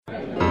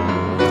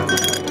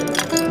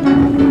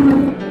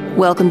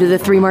Welcome to the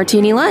Three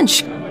Martini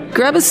Lunch.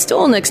 Grab a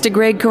stool next to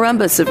Greg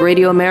Columbus of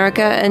Radio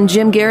America and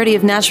Jim Garrity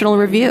of National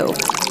Review.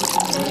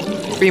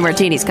 Three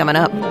Martinis coming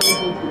up.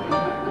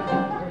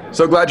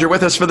 So glad you're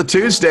with us for the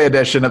Tuesday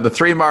edition of the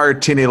Three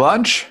Martini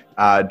Lunch.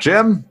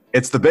 Jim,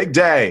 it's the big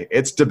day.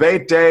 It's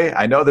debate day.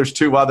 I know there's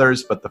two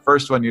others, but the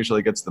first one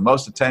usually gets the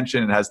most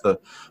attention and has the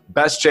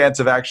best chance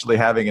of actually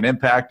having an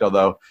impact,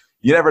 although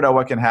you never know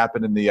what can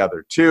happen in the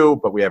other two.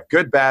 But we have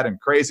good, bad, and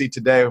crazy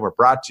today. We're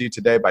brought to you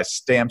today by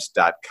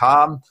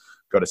Stamps.com.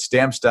 Go to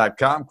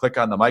Stamps.com, click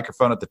on the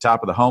microphone at the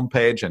top of the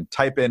homepage, and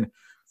type in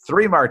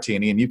 3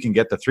 Martini, and you can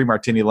get the 3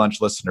 Martini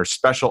Lunch listener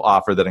special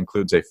offer that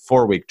includes a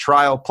 4-week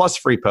trial, plus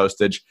free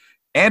postage,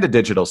 and a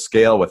digital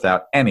scale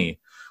without any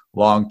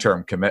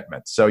long-term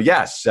commitment. So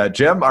yes,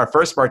 Jim, our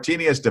first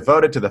martini is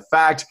devoted to the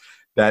fact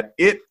that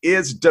it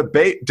is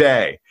debate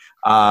day.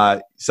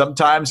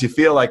 Sometimes you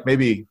feel like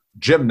maybe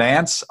Jim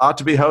Nance ought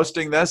to be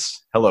hosting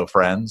this. Hello,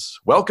 friends.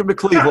 Welcome to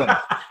Cleveland.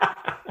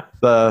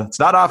 It's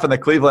not often that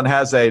Cleveland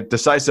has a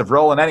decisive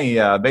role in any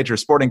major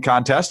sporting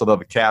contest, although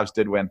the Cavs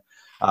did win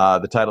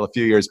the title a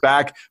few years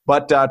back.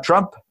 But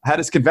Trump had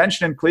his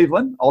convention in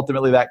Cleveland.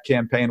 Ultimately, that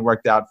campaign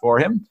worked out for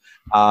him.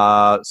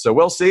 So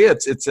we'll see.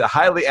 It's a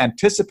highly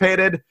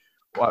anticipated.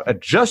 I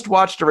just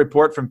watched a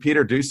report from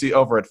Peter Doocy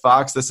over at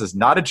Fox. This is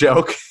not a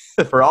joke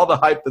for all the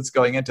hype that's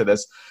going into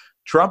this.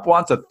 Trump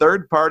wants a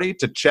third party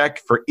to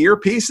check for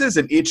earpieces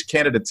in each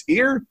candidate's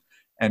ear,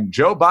 and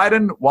Joe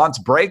Biden wants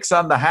breaks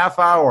on the half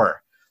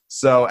hour.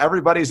 So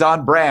everybody's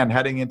on brand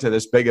heading into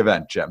this big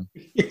event, Jim.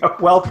 Yeah,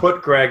 well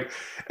put, Greg.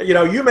 You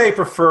know, you may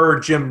prefer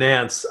Jim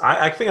Nance.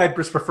 I think I'd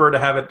just prefer to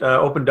have it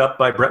opened up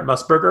by Brett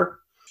Musburger.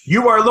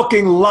 You are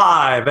looking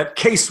live at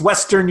Case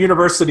Western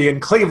University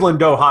in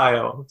Cleveland,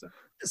 Ohio.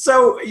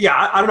 So,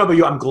 yeah, I don't know about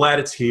you. I'm glad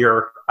it's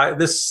here.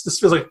 This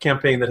feels like a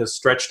campaign that has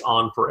stretched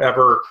on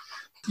forever.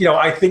 You know,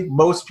 I think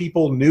most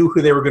people knew who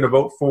they were going to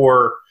vote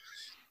for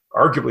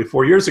arguably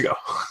 4 years ago.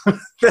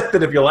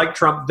 That if you liked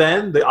Trump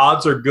then, the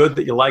odds are good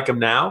that you like him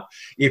now.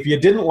 If you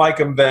didn't like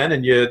him then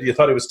and you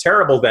thought he was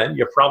terrible then,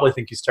 you probably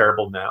think he's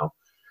terrible now.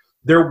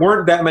 There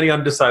weren't that many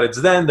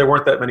undecideds then. There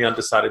weren't that many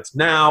undecideds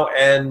now.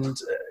 And,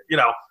 you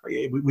know,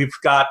 we've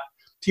got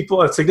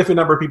people, a significant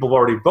number of people have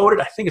already voted.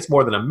 I think it's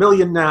more than 1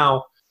 million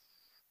now.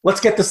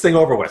 Let's get this thing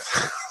over with.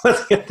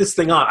 Let's get this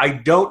thing on. I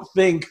don't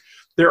think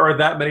there are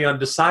that many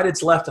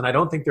undecideds left, and I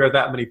don't think there are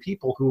that many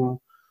people who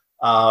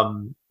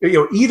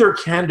either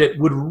candidate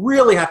would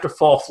really have to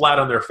fall flat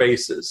on their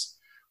faces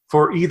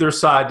for either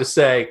side to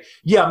say,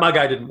 yeah, my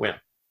guy didn't win.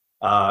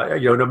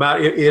 No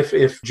matter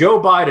if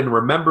Joe Biden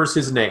remembers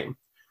his name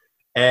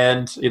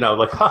and,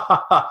 like, ha,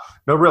 ha, ha,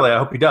 no, really, I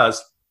hope he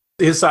does.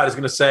 His side is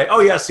going to say, oh,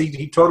 yes,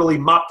 he totally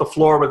mopped the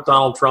floor with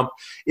Donald Trump.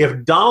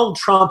 If Donald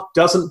Trump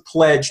doesn't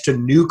pledge to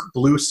nuke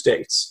blue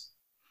states,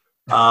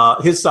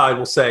 his side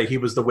will say he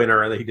was the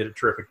winner and that he did a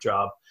terrific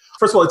job.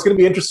 First of all, it's going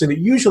to be interesting that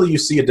usually you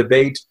see a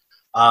debate,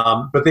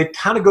 but they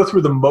kind of go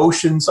through the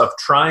motions of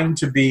trying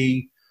to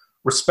be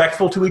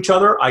respectful to each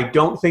other. I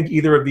don't think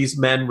either of these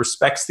men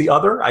respects the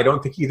other. I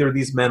don't think either of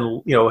these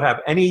men,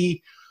 have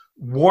any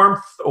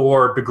warmth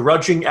or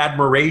begrudging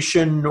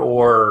admiration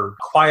or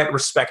quiet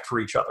respect for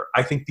each other.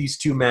 I think these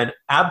two men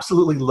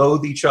absolutely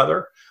loathe each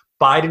other.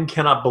 Biden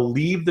cannot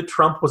believe that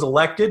Trump was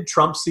elected.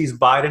 Trump sees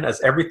Biden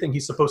as everything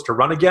he's supposed to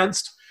run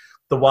against,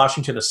 the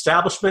Washington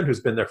establishment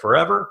who's been there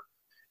forever.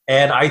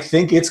 And I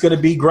think it's going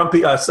to be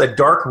a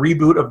dark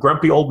reboot of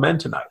Grumpy Old Men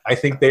tonight. I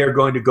think they are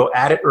going to go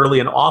at it early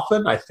and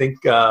often. I think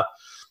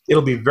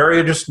it'll be very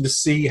interesting to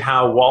see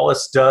how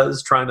Wallace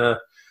does trying to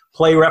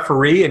play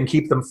referee and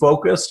keep them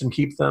focused and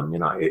keep them,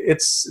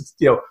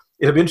 it'll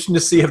be interesting to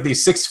see if the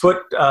 6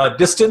 foot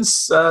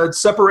distance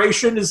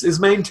separation is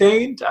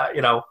maintained,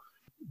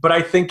 but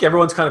I think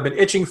everyone's kind of been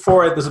itching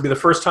for it. This will be the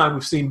first time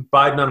we've seen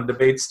Biden on a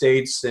debate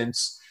stage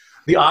since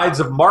the Ides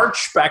of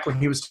March, back when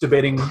he was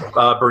debating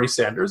Bernie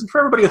Sanders. And for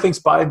everybody who thinks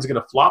Biden's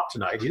going to flop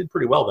tonight, he did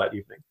pretty well that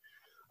evening.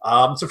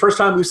 It's the first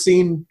time we've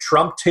seen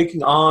Trump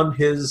taking on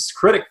his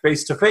critic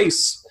face to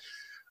face.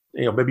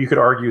 Maybe you could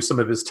argue some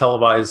of his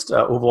televised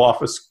Oval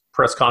Office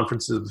press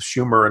conferences with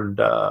Schumer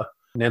and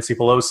Nancy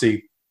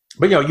Pelosi.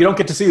 But, you don't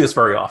get to see this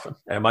very often.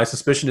 And my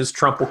suspicion is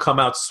Trump will come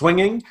out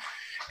swinging.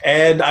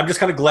 And I'm just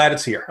kind of glad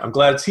it's here. I'm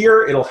glad it's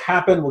here. It'll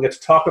happen. We'll get to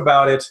talk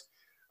about it.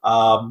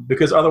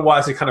 Because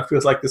otherwise it kind of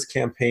feels like this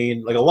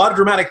campaign, like a lot of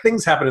dramatic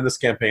things happen in this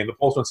campaign. The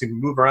polls don't seem to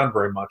move around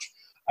very much.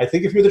 I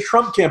think if you're the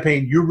Trump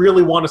campaign, you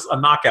really want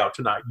a knockout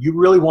tonight. You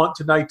really want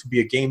tonight to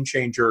be a game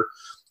changer.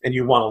 And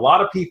you want a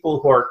lot of people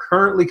who are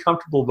currently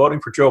comfortable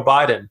voting for Joe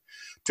Biden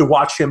to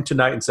watch him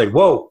tonight and say,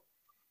 whoa,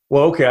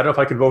 well, okay, I don't know if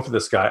I can vote for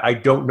this guy. I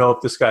don't know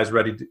if this guy's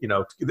ready to,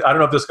 I don't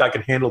know if this guy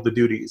can handle the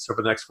duties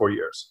over the next 4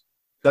 years.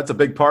 That's a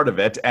big part of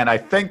it. And I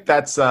think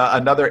that's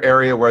another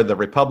area where the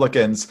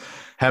Republicans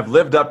have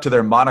lived up to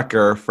their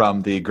moniker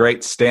from the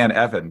great Stan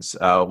Evans,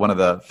 one of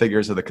the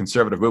figures of the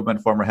conservative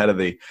movement, former head of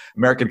the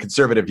American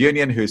Conservative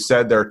Union, who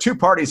said there are two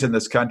parties in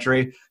this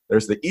country.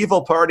 There's the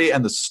evil party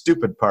and the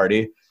stupid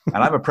party.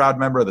 And I'm a proud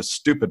member of the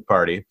stupid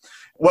party.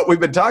 What we've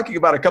been talking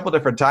about a couple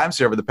different times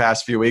here over the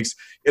past few weeks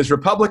is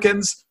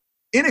Republicans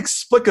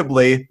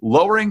inexplicably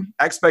lowering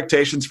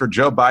expectations for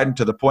Joe Biden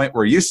to the point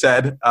where you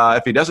said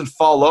if he doesn't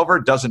fall over,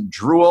 doesn't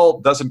drool,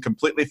 doesn't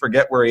completely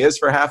forget where he is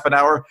for half an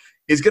hour,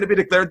 he's going to be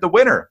declared the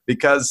winner,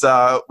 because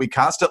we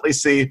constantly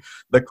see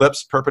the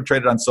clips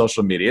perpetrated on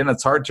social media, and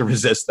it's hard to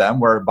resist them,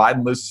 where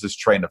Biden loses his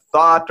train of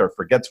thought or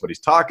forgets what he's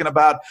talking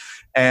about.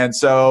 And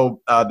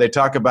so they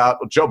talk about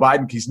Joe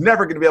Biden, he's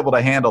never going to be able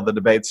to handle the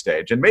debate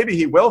stage. And maybe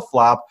he will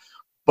flop,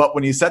 but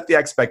when you set the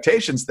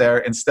expectations there,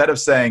 instead of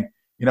saying,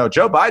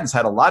 Joe Biden's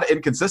had a lot of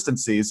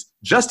inconsistencies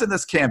just in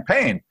this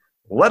campaign,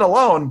 let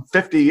alone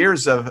 50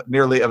 years of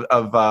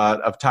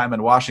time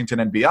in Washington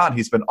and beyond.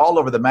 He's been all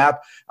over the map.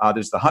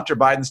 There's the Hunter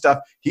Biden stuff.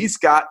 He's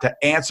got to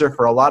answer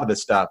for a lot of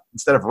this stuff.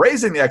 Instead of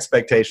raising the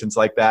expectations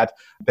like that,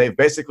 they've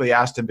basically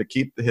asked him to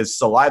keep his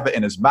saliva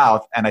in his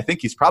mouth, and I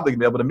think he's probably going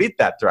to be able to meet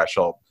that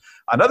threshold.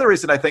 Another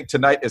reason I think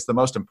tonight is the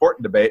most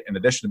important debate, in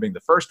addition to being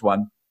the first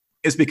one,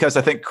 is because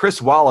I think Chris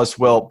Wallace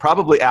will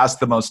probably ask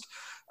the most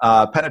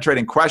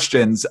penetrating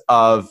questions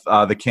of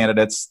the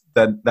candidates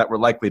that we're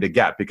likely to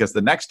get. Because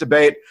the next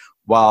debate,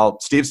 while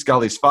Steve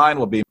Scully's fine,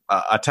 will be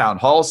a town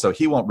hall, so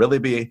he won't really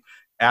be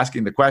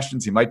asking the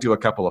questions. He might do a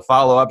couple of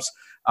follow-ups.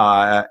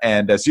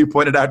 And as you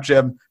pointed out,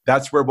 Jim,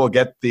 that's where we'll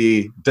get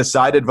the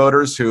decided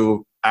voters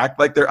who act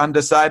like they're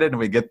undecided, and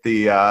we get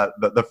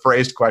the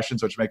phrased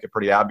questions, which make it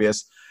pretty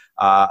obvious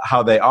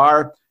how they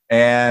are.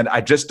 And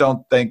I just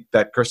don't think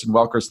that Kristen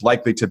Welker's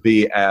likely to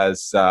be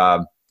as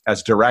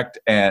direct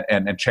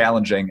and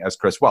challenging as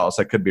Chris Wallace.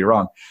 I could be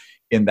wrong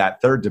in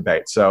that third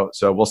debate. So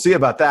we'll see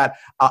about that.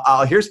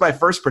 Here's my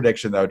first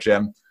prediction, though,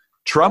 Jim.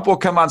 Trump will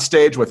come on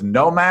stage with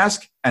no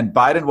mask, and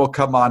Biden will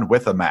come on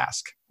with a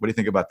mask. What do you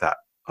think about that?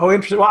 Oh,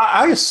 interesting. Well,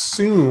 I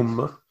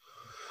assume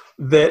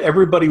that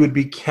everybody would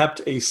be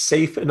kept a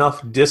safe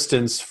enough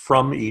distance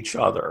from each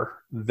other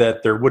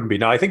that there wouldn't be.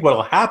 Now, I think what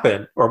will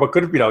happen, or what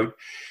could, in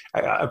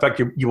fact,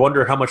 you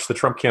wonder how much the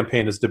Trump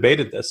campaign has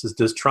debated this, is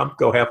does Trump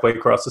go halfway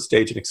across the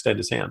stage and extend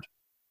his hand?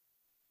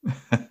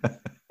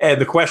 And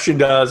the question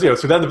does,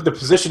 so then the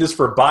position is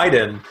for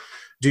Biden,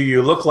 do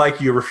you look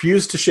like you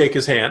refuse to shake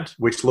his hand,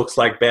 which looks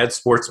like bad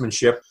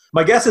sportsmanship?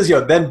 My guess is,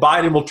 then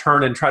Biden will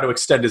turn and try to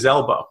extend his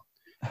elbow.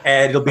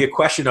 And it'll be a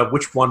question of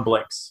which one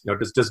blinks.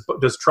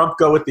 Does Trump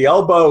go with the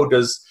elbow?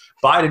 Does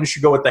Biden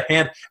should go with the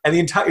hand? And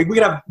we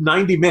could have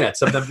 90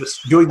 minutes of them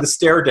just doing the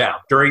stare down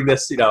during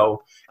this,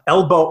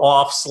 elbow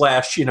off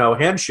 /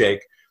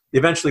 handshake.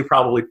 Eventually,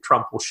 probably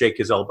Trump will shake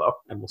his elbow,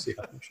 and we'll see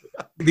how things shake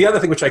out. The other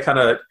thing, which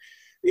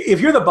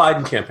if you're the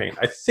Biden campaign,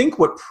 I think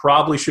what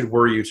probably should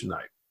worry you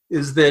tonight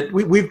is that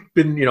we've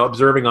been,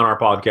 observing on our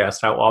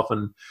podcast how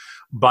often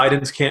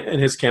Biden's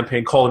and his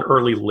campaign call an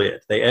early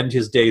lid. They end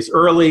his days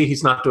early.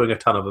 He's not doing a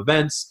ton of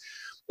events.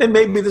 And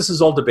maybe this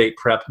is all debate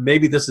prep.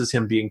 Maybe this is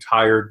him being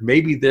tired.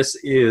 Maybe this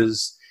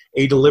is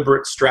a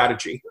deliberate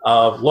strategy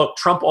of, look,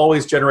 Trump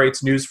always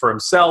generates news for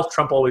himself.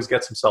 Trump always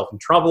gets himself in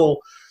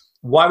trouble.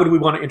 Why would we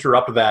want to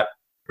interrupt that?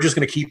 We're just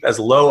going to keep as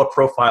low a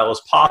profile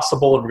as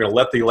possible, and we're going to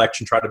let the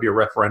election try to be a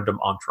referendum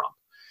on Trump.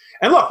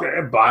 And look,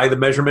 by the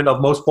measurement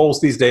of most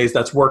polls these days,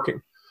 that's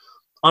working.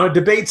 On a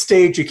debate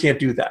stage, you can't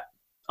do that.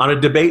 On a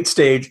debate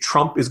stage,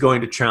 Trump is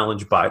going to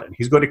challenge Biden.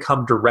 He's going to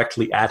come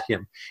directly at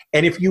him.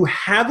 And if you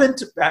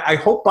haven't, I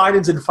hope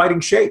Biden's in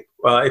fighting shape.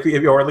 Or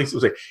at least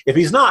if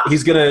he's not,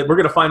 we're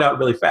going to find out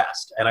really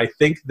fast. And I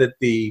think that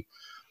the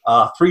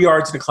 3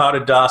 yards in a cloud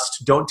of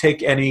dust, don't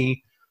take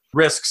any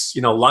risks,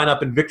 line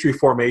up in victory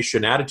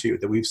formation attitude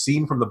that we've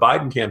seen from the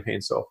Biden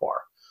campaign so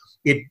far.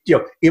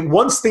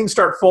 Once things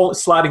start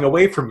sliding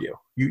away from you,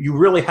 you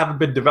really haven't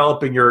been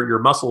developing your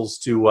muscles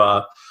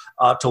to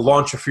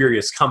launch a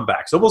furious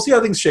comeback. So we'll see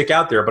how things shake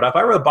out there. But if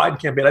I were the Biden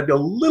campaign, I'd be a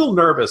little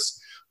nervous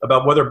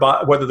about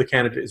whether the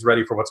candidate is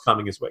ready for what's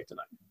coming his way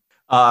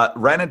tonight.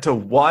 Ran into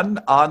one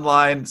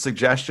online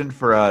suggestion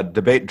for a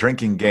debate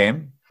drinking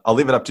game. I'll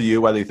leave it up to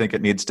you whether you think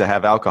it needs to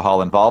have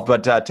alcohol involved.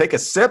 But take a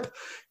sip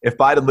if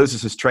Biden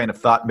loses his train of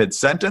thought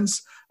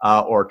mid-sentence,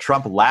 or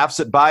Trump laughs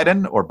at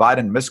Biden, or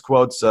Biden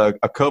misquotes a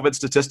COVID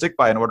statistic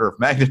by an order of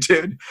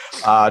magnitude.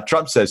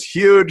 Trump says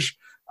huge.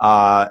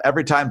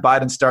 Every time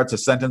Biden starts a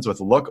sentence with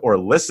look or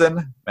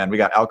listen, man, we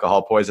got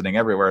alcohol poisoning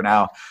everywhere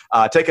now.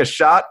 Take a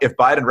shot if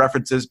Biden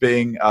references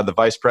being the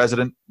vice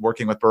president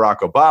working with Barack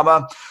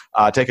Obama.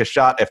 Take a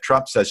shot if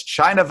Trump says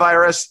China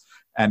virus,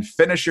 and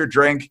finish your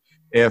drink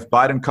if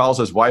Biden calls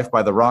his wife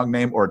by the wrong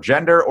name or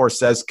gender, or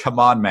says, come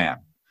on, man.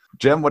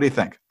 Jim, what do you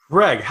think?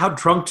 Greg, how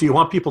drunk do you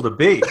want people to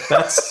be?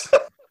 That's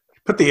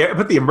put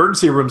the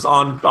emergency rooms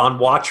on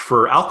watch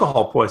for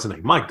alcohol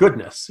poisoning. My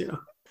goodness,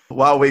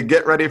 While we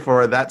get ready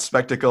for that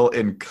spectacle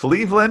in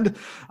Cleveland,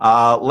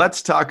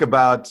 let's talk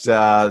about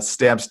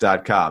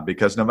Stamps.com,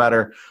 because no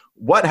matter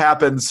what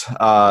happens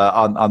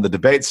on the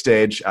debate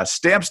stage,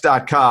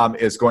 Stamps.com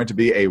is going to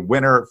be a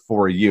winner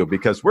for you,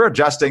 because we're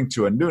adjusting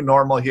to a new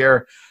normal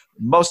here.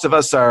 Most of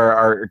us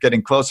are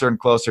getting closer and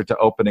closer to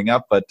opening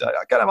up, but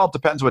kind of all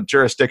depends what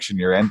jurisdiction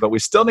you're in. But we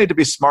still need to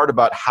be smart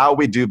about how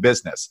we do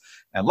business.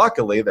 And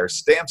luckily, there's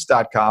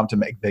Stamps.com to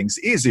make things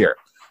easier.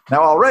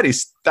 Now, already,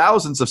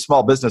 thousands of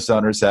small business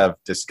owners have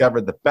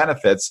discovered the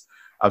benefits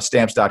of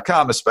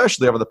Stamps.com,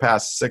 especially over the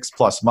past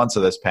 6+ months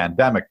of this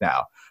pandemic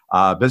now.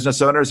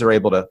 Business owners are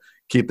able to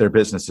keep their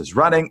businesses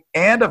running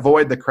and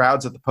avoid the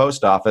crowds at the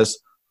post office,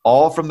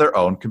 all from their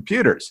own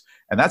computers.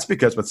 And that's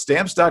because with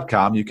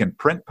Stamps.com, you can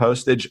print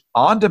postage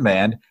on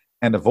demand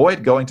and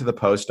avoid going to the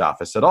post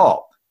office at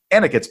all.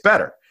 And it gets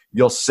better.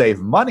 You'll save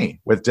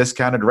money with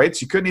discounted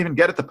rates you couldn't even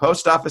get at the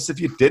post office if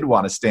you did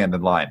want to stand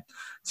in line.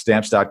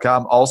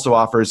 Stamps.com also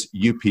offers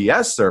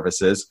UPS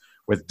services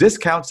with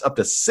discounts up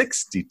to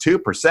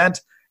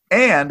 62%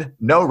 and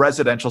no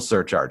residential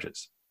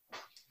surcharges.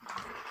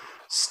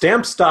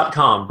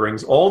 Stamps.com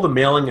brings all the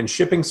mailing and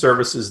shipping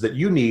services that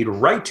you need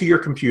right to your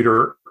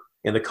computer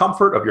in the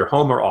comfort of your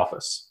home or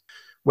office.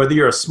 Whether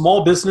you're a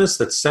small business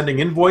that's sending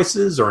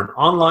invoices or an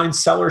online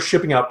seller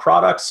shipping out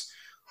products,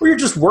 or you're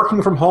just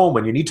working from home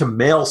and you need to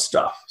mail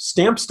stuff,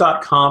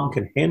 Stamps.com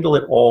can handle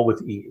it all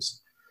with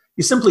ease.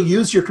 You simply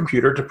use your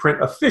computer to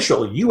print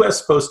official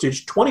U.S.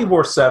 postage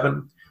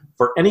 24/7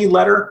 for any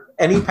letter,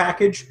 any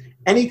package,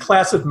 any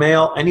class of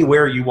mail,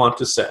 anywhere you want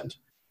to send.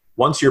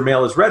 Once your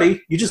mail is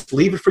ready, you just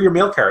leave it for your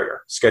mail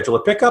carrier, schedule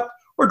a pickup,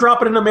 or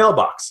drop it in a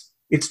mailbox.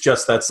 It's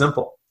just that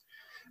simple.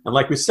 And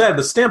like we said,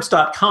 with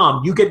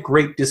Stamps.com, you get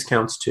great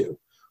discounts too.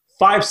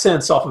 5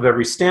 cents off of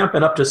every stamp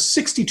and up to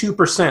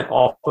 62%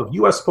 off of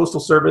U.S. Postal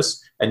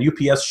Service and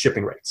UPS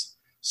shipping rates.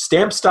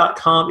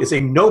 Stamps.com is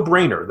a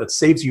no-brainer that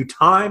saves you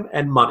time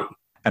and money.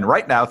 And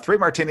right now, 3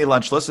 Martini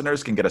Lunch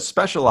listeners can get a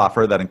special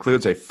offer that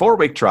includes a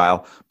 4-week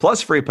trial,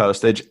 plus free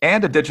postage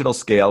and a digital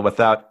scale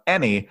without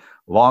any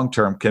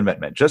long-term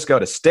commitment. Just go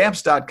to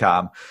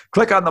Stamps.com,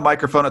 click on the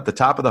microphone at the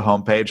top of the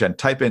homepage, and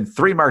type in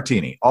 3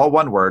 Martini, all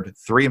one word,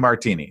 3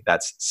 Martini.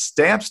 That's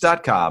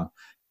Stamps.com,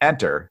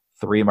 enter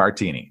 3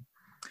 Martini.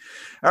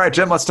 All right,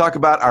 Jim, let's talk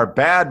about our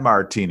bad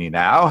martini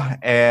now.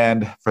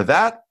 And for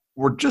that,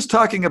 we're just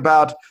talking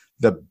about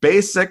the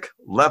basic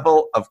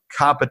level of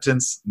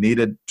competence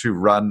needed to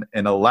run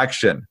an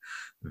election.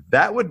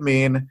 That would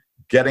mean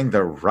getting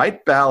the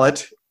right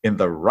ballot in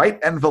the right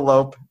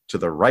envelope to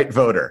the right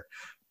voter.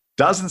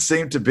 Doesn't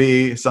seem to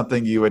be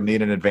something you would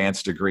need an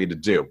advanced degree to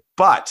do.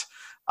 But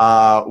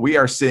we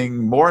are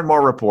seeing more and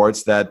more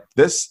reports that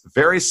this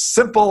very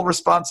simple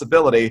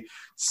responsibility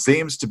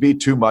seems to be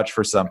too much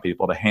for some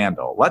people to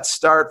handle. Let's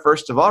start,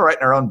 first of all, right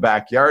in our own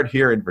backyard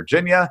here in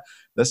Virginia.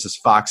 This is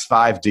Fox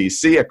 5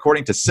 DC.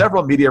 According to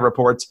several media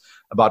reports,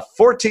 about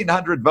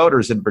 1,400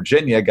 voters in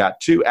Virginia got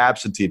 2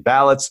 absentee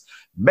ballots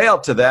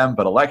mailed to them,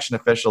 but election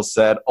officials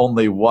said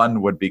only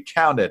 1 would be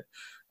counted.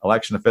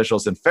 Election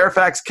officials in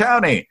Fairfax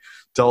County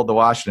told the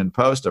Washington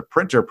Post a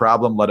printer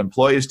problem led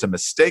employees to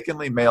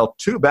mistakenly mail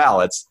 2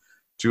 ballots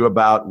to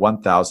about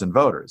 1,000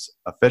 voters.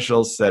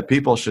 Officials said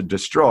people should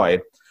destroy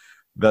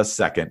the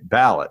second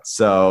ballot.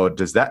 So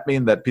does that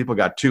mean that people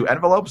got 2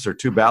 envelopes or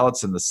 2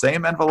 ballots in the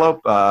same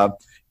envelope?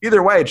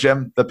 Either way,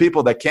 Jim, the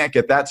people that can't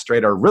get that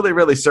straight are really,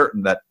 really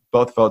certain that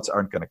both votes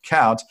aren't going to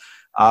count.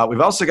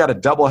 We've also got a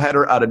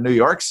doubleheader out of New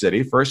York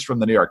City, first from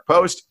the New York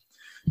Post.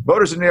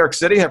 Voters in New York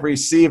City have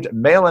received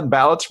mail-in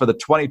ballots for the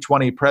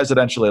 2020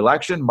 presidential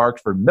election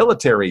marked for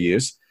military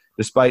use,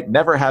 despite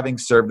never having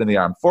served in the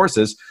armed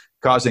forces,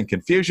 causing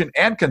confusion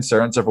and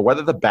concerns over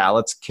whether the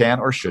ballots can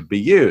or should be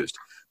used.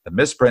 The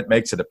misprint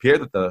makes it appear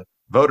that the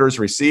voters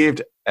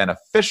received an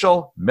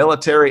official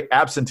military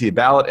absentee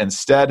ballot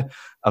instead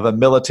of a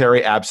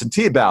military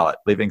absentee ballot,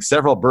 leaving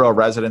several borough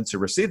residents who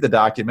received the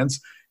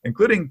documents,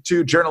 including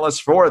 2 journalists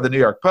for the New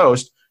York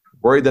Post,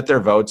 worried that their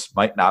votes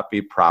might not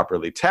be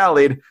properly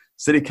tallied.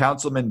 City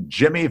Councilman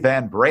Jimmy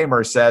Van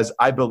Bramer says,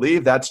 "I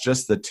believe that's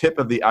just the tip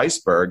of the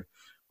iceberg,"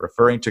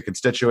 referring to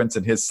constituents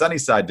in his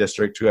Sunnyside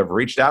district who have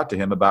reached out to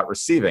him about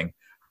receiving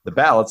the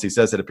ballots. He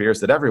says it appears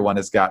that everyone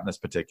has gotten this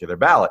particular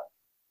ballot.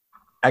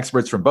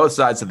 Experts from both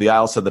sides of the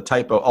aisle said the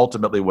typo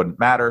ultimately wouldn't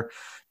matter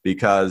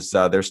because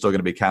they're still going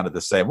to be counted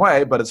the same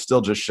way, but it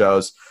still just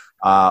shows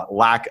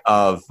lack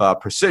of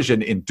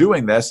precision in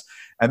doing this.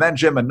 And then,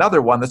 Jim,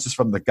 another one, this is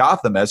from The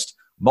Gothamist.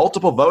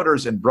 Multiple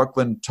voters in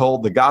Brooklyn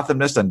told The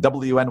Gothamist on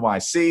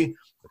WNYC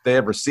that they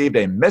have received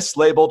a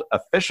mislabeled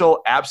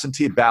official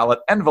absentee ballot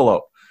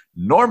envelope.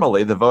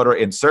 Normally, the voter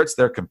inserts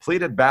their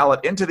completed ballot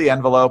into the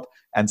envelope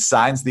and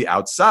signs the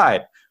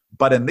outside.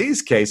 But in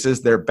these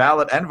cases, their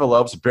ballot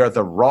envelopes bear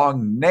the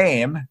wrong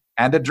name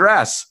and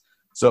address.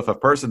 So if a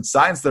person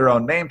signs their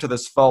own name to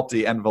this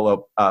faulty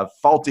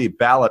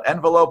ballot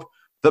envelope,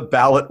 the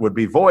ballot would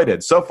be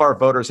voided. So far,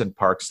 voters in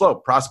Park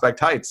Slope, Prospect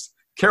Heights,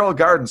 Carroll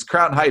Gardens,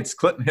 Crown Heights,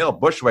 Clinton Hill,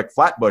 Bushwick,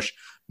 Flatbush,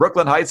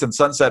 Brooklyn Heights, and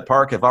Sunset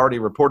Park have already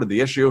reported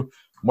the issue.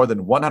 More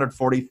than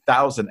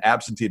 140,000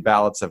 absentee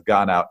ballots have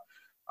gone out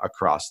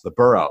across the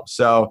borough.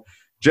 So,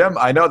 Jim,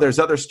 I know there's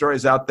other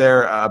stories out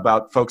there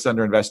about folks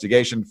under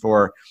investigation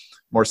for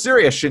more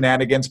serious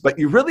shenanigans, but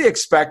you really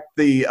expect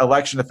the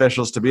election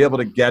officials to be able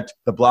to get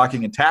the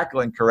blocking and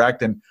tackling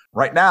correct. And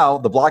right now,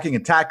 the blocking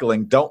and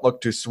tackling don't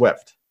look too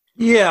swift.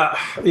 Yeah.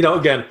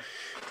 Again,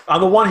 on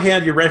the one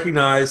hand, you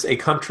recognize a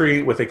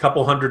country with a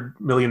couple 100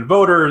 million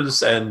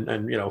voters and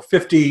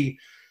 50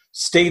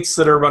 states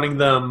that are running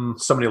them,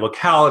 so many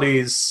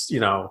localities,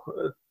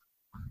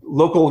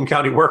 local and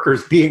county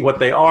workers being what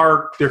they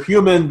are. They're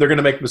human. They're going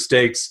to make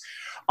mistakes.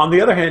 On the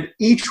other hand,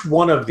 each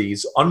one of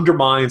these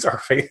undermines our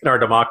faith in our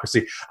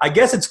democracy. I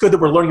guess it's good that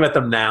we're learning about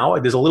them now,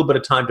 and there's a little bit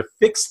of time to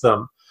fix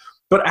them.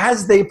 But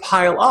as they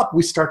pile up,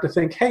 we start to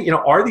think, hey,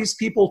 are these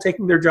people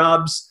taking their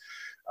jobs?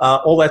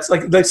 All that's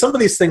like some of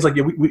these things, like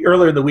we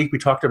earlier in the week we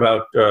talked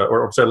about,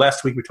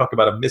 last week we talked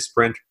about a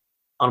misprint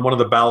on one of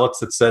the ballots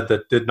that said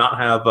that did not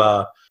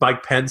have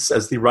Mike Pence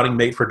as the running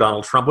mate for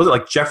Donald Trump. Was it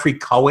like Jeffrey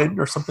Cohen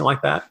or something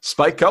like that?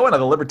 Spike Cohen of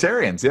the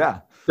Libertarians,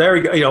 yeah. There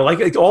you go.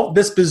 Like all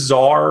this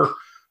bizarre.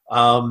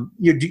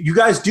 You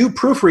guys do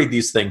proofread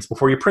these things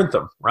before you print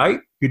them,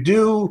 right? You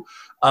do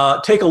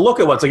take a look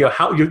at what's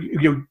how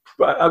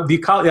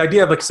the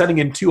idea of like sending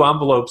in two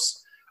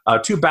envelopes,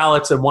 two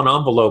ballots in one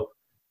envelope.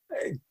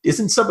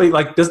 Isn't somebody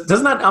like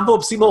doesn't that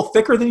envelope seem a little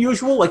thicker than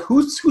usual? Like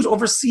who's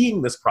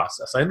overseeing this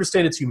process? I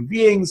understand it's human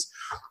beings,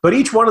 but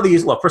each one of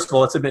these, look, first of all,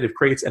 let's admit it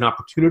creates an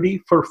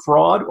opportunity for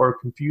fraud or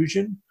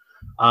confusion.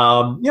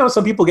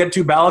 Some people get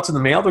two ballots in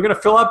the mail. They're going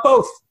to fill out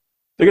both.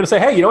 They're going to say,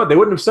 hey, you know what? They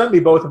wouldn't have sent me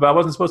both if I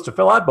wasn't supposed to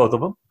fill out both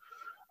of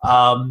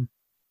them.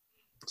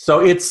 So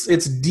it's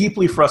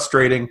deeply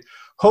frustrating.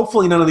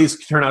 Hopefully none of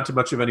these turn out to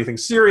much of anything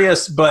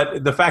serious,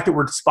 but the fact that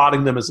we're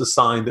spotting them is a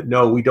sign that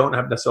no, we don't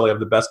necessarily have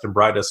the best and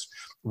brightest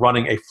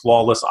running a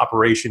flawless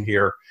operation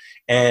here.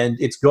 And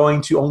it's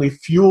going to only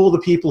fuel the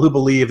people who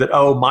believe that,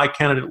 oh, my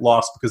candidate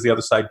lost because the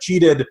other side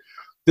cheated.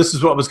 This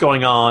is what was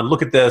going on.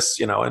 Look at this,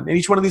 and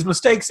each one of these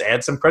mistakes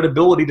adds some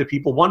credibility to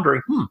people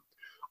wondering,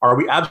 are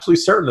we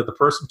absolutely certain that the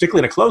person,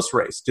 particularly in a close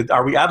race,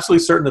 are we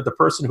absolutely certain that the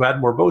person who had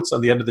more votes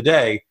on the end of the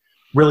day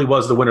really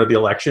was the winner of the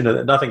election and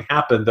that nothing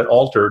happened that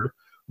altered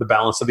the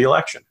balance of the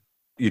election?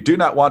 You do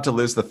not want to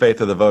lose the faith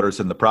of the voters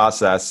in the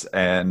process.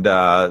 And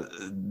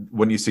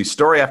when you see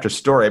story after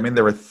story, I mean,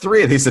 there were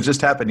 3 of these that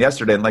just happened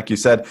yesterday. And like you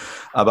said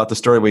about the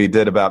story we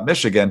did about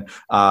Michigan,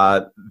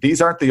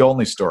 these aren't the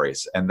only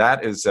stories. And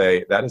that is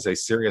a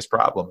serious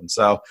problem. And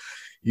so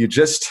you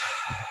just,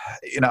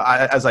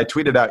 as I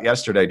tweeted out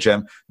yesterday,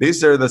 Jim,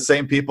 these are the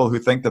same people who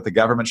think that the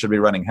government should be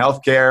running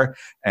healthcare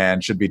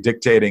and should be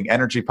dictating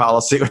energy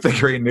policy with the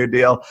Green New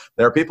Deal.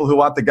 There are people who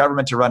want the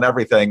government to run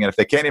everything. And if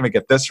they can't even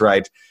get this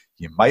right,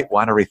 you might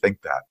want to rethink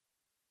that.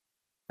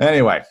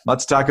 Anyway,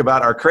 let's talk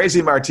about our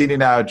crazy martini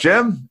now,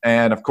 Jim.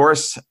 And of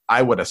course,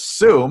 I would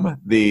assume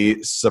the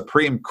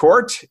Supreme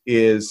Court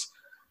is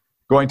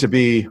going to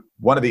be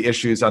one of the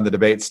issues on the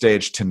debate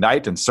stage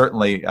tonight, and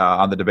certainly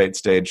on the debate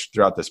stage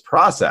throughout this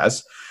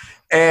process.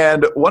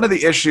 And one of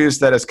the issues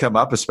that has come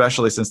up,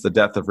 especially since the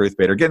death of Ruth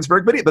Bader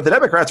Ginsburg, but the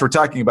Democrats were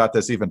talking about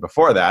this even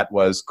before that,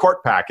 was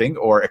court packing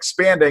or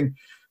expanding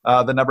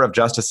the number of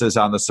justices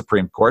on the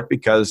Supreme Court,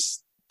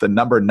 because the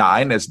number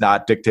 9 is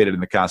not dictated in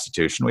the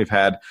Constitution. We've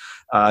had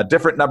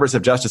different numbers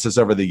of justices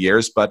over the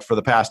years, but for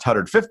the past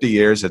 150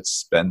 years,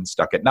 it's been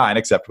stuck at 9,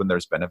 except when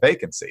there's been a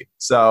vacancy.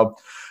 So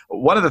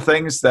one of the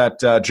things that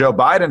Joe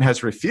Biden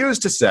has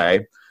refused to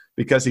say,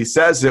 because he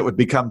says it would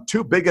become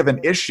too big of an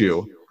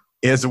issue,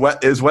 is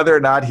whether or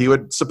not he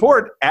would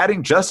support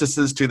adding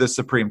justices to the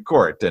Supreme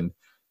Court. And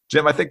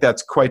Jim, I think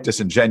that's quite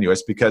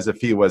disingenuous, because if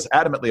he was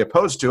adamantly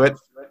opposed to it,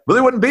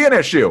 really wouldn't be an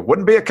issue,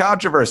 wouldn't be a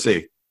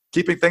controversy.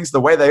 Keeping things the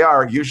way they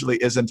are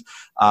usually isn't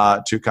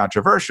too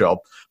controversial.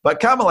 But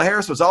Kamala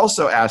Harris was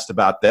also asked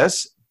about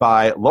this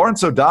by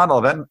Lawrence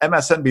O'Donnell of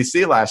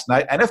MSNBC last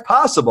night. And if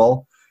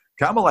possible,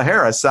 Kamala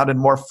Harris sounded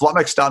more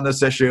flummoxed on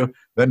this issue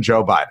than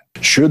Joe Biden.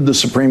 Should the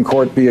Supreme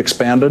Court be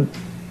expanded?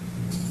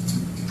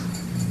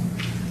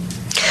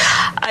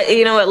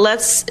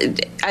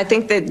 I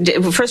think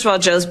that, first of all,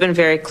 Joe's been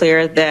very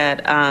clear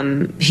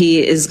that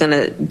he is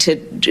going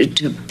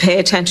to pay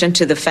attention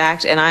to the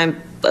fact, and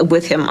I'm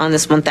with him on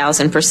this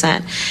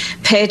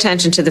 1,000%. Pay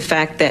attention to the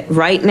fact that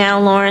right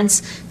now,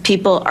 Lawrence,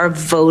 people are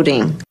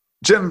voting.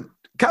 Jim,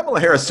 Kamala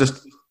Harris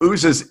just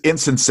oozes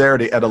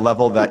insincerity at a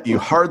level that you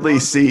hardly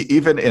see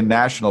even in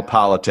national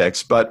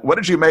politics. But what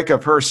did you make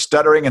of her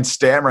stuttering and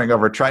stammering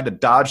over trying to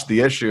dodge the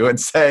issue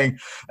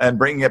and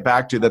bringing it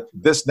back to that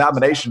this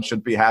nomination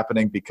should be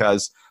happening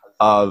because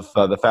of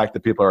the fact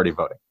that people are already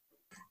voting?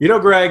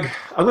 Greg,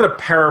 I'm going to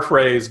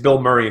paraphrase Bill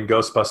Murray in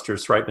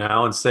Ghostbusters right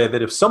now and say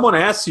that if someone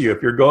asks you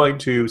if you're going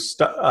to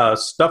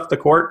stuff the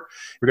court,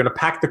 you're going to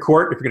pack the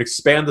court, if you're going to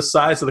expand the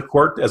size of the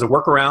court as a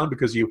workaround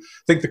because you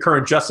think the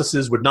current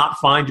justices would not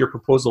find your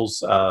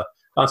proposals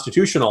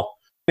constitutional,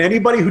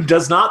 anybody who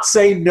does not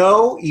say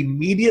no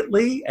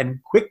immediately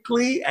and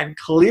quickly and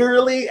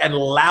clearly and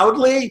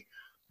loudly,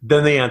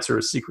 then the answer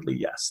is secretly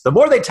yes. The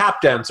more they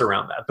tap dance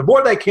around that, the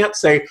more they can't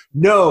say,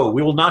 no,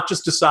 we will not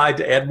just decide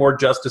to add more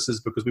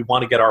justices because we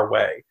want to get our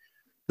way,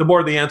 the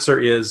more the answer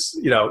is,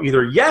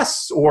 either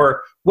yes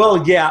or,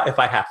 well, yeah, if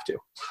I have to.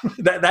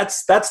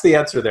 That's the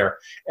answer there.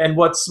 And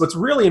what's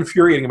really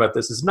infuriating about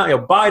this is not,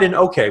 Biden,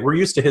 okay, we're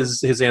used to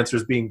his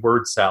answers being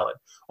word salad.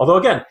 Although,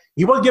 again,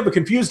 he won't give a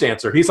confused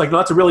answer. He's like, no,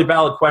 that's a really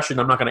valid question.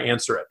 I'm not going to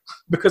answer it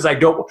because I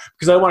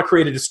want to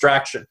create a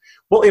distraction.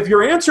 Well, if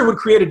your answer would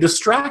create a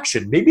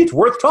distraction, maybe it's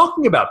worth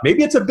talking about.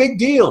 Maybe it's a big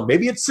deal.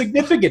 Maybe it's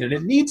significant and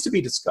it needs to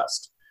be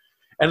discussed.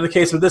 And in the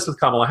case of this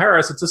with Kamala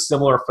Harris, it's a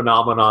similar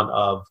phenomenon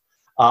of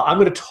I'm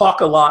going to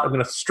talk a lot. I'm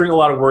going to string a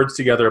lot of words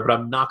together, but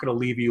I'm not going to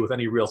leave you with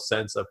any real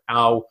sense of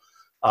how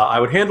I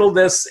would handle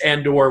this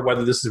and or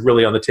whether this is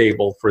really on the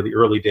table for the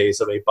early days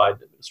of a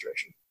Biden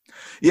administration.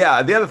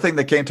 Yeah, the other thing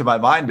that came to my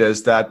mind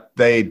is that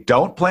they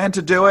don't plan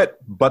to do it,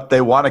 but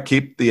they want to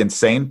keep the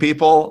insane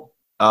people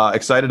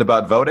excited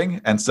about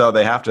voting. And so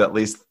they have to at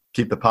least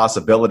keep the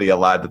possibility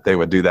alive that they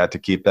would do that to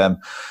keep them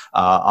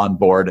on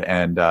board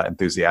and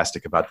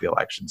enthusiastic about the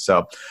election.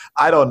 So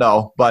I don't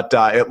know, but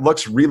it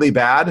looks really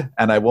bad,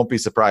 and I won't be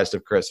surprised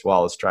if Chris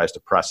Wallace tries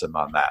to press him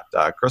on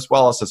that. Chris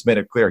Wallace has made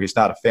it clear he's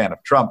not a fan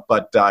of Trump,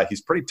 but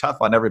he's pretty tough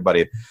on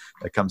everybody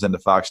that comes into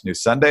Fox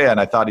News Sunday, and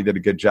I thought he did a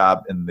good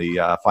job in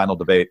the final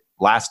debate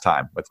last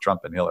time with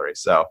Trump and Hillary.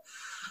 So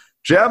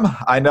Jim,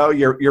 I know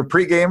your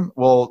pregame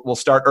will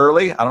start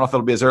early. I don't know if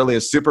it'll be as early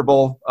as Super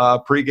Bowl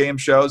pregame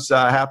shows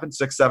happen,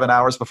 6-7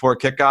 hours before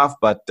kickoff,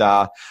 but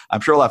I'm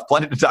sure we'll have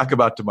plenty to talk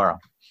about tomorrow.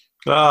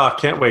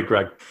 Can't wait,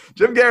 Greg.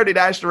 Jim Garrity,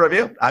 National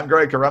Review. I'm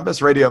Greg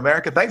Corombos, Radio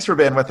America. Thanks for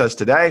being with us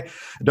today.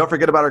 And don't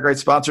forget about our great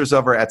sponsors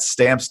over at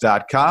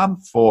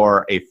Stamps.com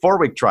for a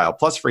 4-week trial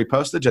plus free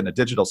postage and a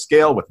digital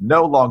scale with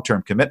no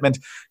long-term commitment.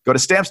 Go to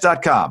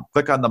Stamps.com,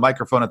 click on the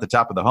microphone at the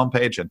top of the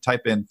homepage, and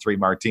type in 3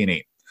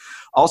 Martini.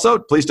 Also,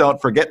 please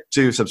don't forget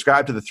to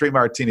subscribe to the 3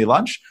 Martini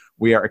Lunch.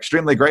 We are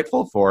extremely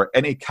grateful for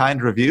any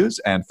kind reviews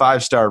and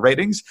 5-star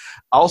ratings.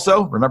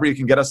 Also, remember you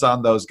can get us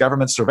on those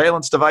government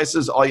surveillance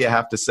devices. All you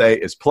have to say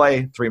is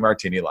play 3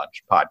 Martini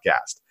Lunch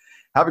podcast.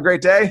 Have a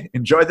great day.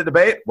 Enjoy the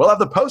debate. We'll have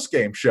the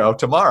post-game show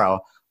tomorrow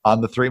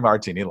on the 3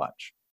 Martini Lunch.